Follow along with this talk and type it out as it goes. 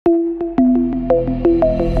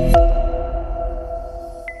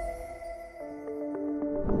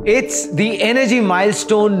It's the energy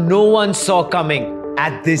milestone no one saw coming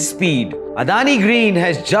at this speed. Adani Green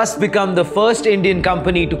has just become the first Indian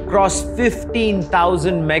company to cross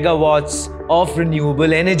 15,000 megawatts of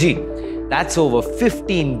renewable energy. That's over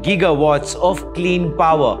 15 gigawatts of clean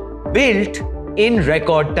power, built in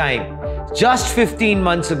record time. Just 15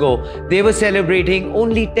 months ago, they were celebrating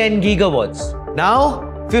only 10 gigawatts. Now,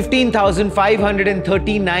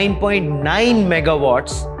 15,539.9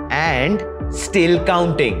 megawatts and still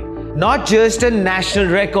counting. Not just a national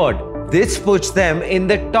record, this puts them in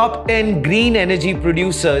the top 10 green energy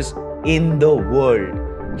producers in the world.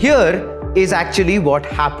 Here is actually what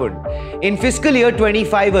happened. In fiscal year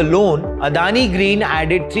 25 alone, Adani Green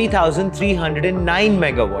added 3,309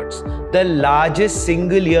 megawatts, the largest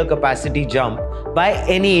single-year capacity jump by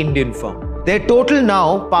any Indian firm. Their total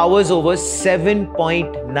now powers over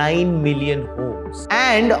 7.9 million homes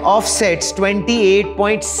and offsets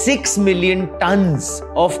 28.6 million tons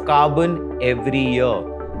of carbon every year.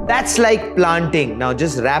 That's like planting, now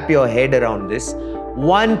just wrap your head around this,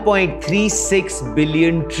 1.36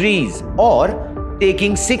 billion trees, or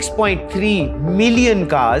taking 6.3 million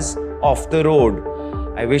cars off the road.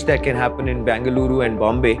 I wish that can happen in Bengaluru and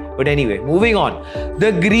Bombay. But anyway, moving on.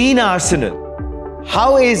 The green arsenal.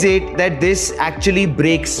 How is it that this actually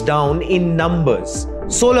breaks down in numbers?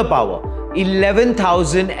 Solar power,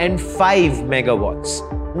 11,005 megawatts.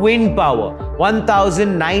 Wind power,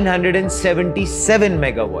 1,977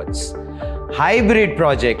 megawatts. Hybrid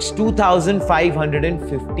projects,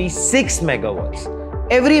 2,556 megawatts.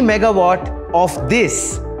 Every megawatt of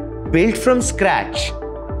this built from scratch,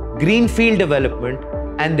 greenfield development,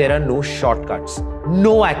 and there are no shortcuts,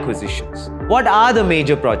 no acquisitions. What are the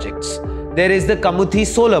major projects? There is the Kamuthi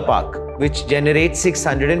solar park, which generates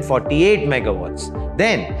 648 megawatts.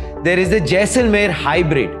 Then there is the Jaisalmer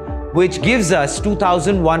hybrid, which gives us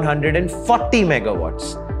 2,140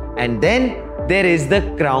 megawatts. And then there is the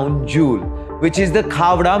crown jewel, which is the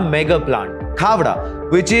Khavda mega plant. Khavda,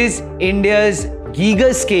 which is India's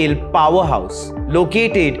giga-scale powerhouse,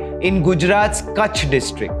 located in Gujarat's Kutch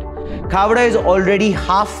district. Khavda is already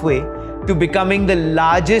halfway to becoming the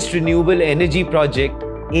largest renewable energy project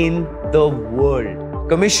in the world.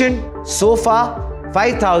 Commissioned so far,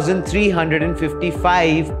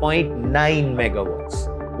 5,355.9 megawatts.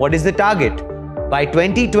 What is the target? By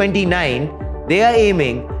 2029, they are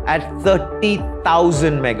aiming at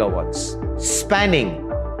 30,000 megawatts, spanning.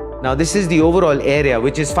 Now this is the overall area,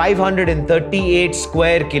 which is 538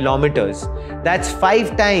 square kilometers. That's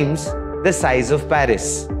 5 times the size of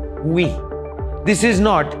Paris. This is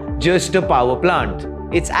not just a power plant.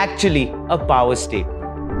 It's actually a power state.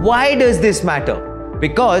 Why does this matter?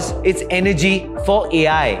 Because it's energy for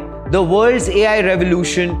AI. The world's AI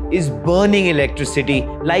revolution is burning electricity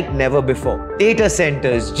like never before. Data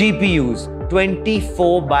centers, GPUs,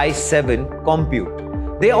 24/7 compute.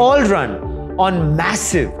 They all run on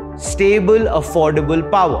massive, stable, affordable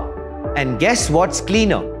power. And guess what's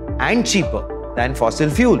cleaner and cheaper than fossil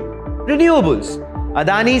fuel? Renewables.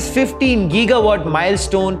 Adani's 15 gigawatt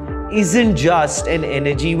milestone isn't just an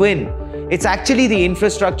energy win. It's actually the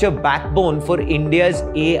infrastructure backbone for India's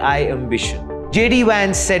AI ambition. J.D.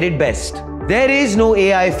 Vance said it best. There is no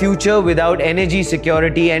AI future without energy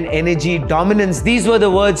security and energy dominance. These were the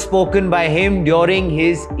words spoken by him during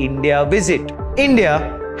his India visit.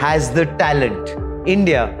 India has the talent.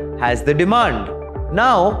 India has the demand.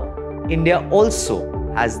 Now, India also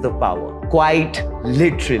has the power. Quite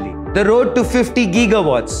literally. The road to 50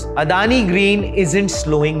 gigawatts, Adani Green isn't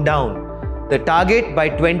slowing down. The target by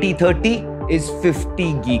 2030 is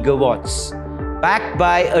 50 gigawatts, backed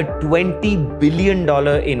by a $20 billion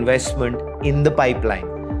investment in the pipeline,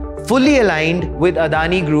 fully aligned with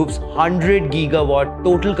Adani Group's 100 gigawatt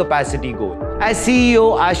total capacity goal. As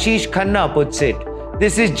CEO Ashish Khanna puts it,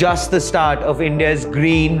 this is just the start of India's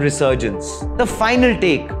green resurgence. The final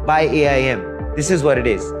take by AIM. This is what it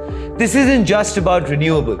is. This isn't just about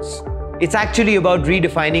renewables. It's actually about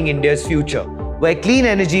redefining India's future, where clean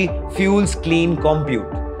energy fuels clean compute,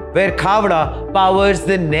 where Khavda powers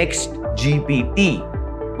the next GPT.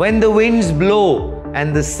 When the winds blow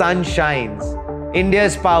and the sun shines,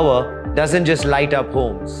 India's power doesn't just light up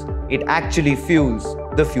homes, it actually fuels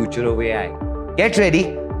the future of AI. Get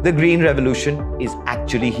ready, the green revolution is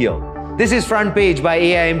actually here. This is Front Page by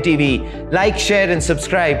AIM TV. Like, share and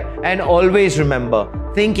subscribe, and always remember,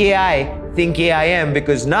 think AI, think AIM,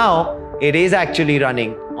 because now it is actually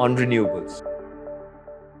running on renewables.